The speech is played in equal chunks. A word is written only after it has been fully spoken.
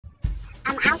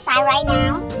I'm outside right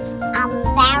now. I'm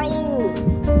wearing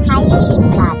Kylie Lip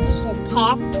Blush to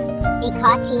test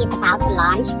because she is about to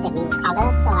launch the new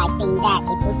color. So I think that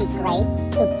it would be great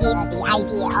to give the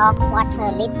idea of what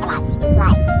her lip blush is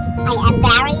like. I am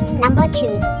wearing number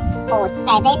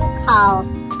 207 called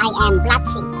I Am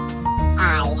Blushing.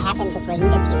 I happen to bring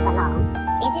the tip along.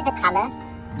 This is the color.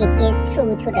 It is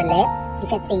true to the lips. You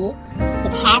can see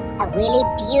it has a really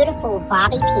beautiful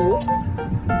Barbie pink.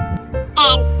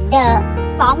 And the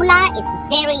formula is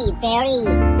very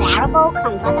wearable,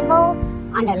 comfortable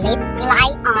on the lips,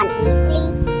 glide on easily,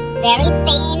 very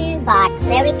thin but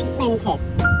very pigmented.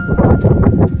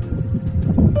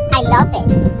 I love it.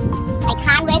 I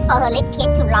can't wait for her lip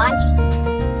kit to launch.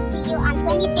 See you on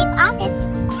 25th August.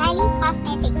 Kylie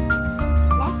Cosmetics.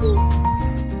 Love you.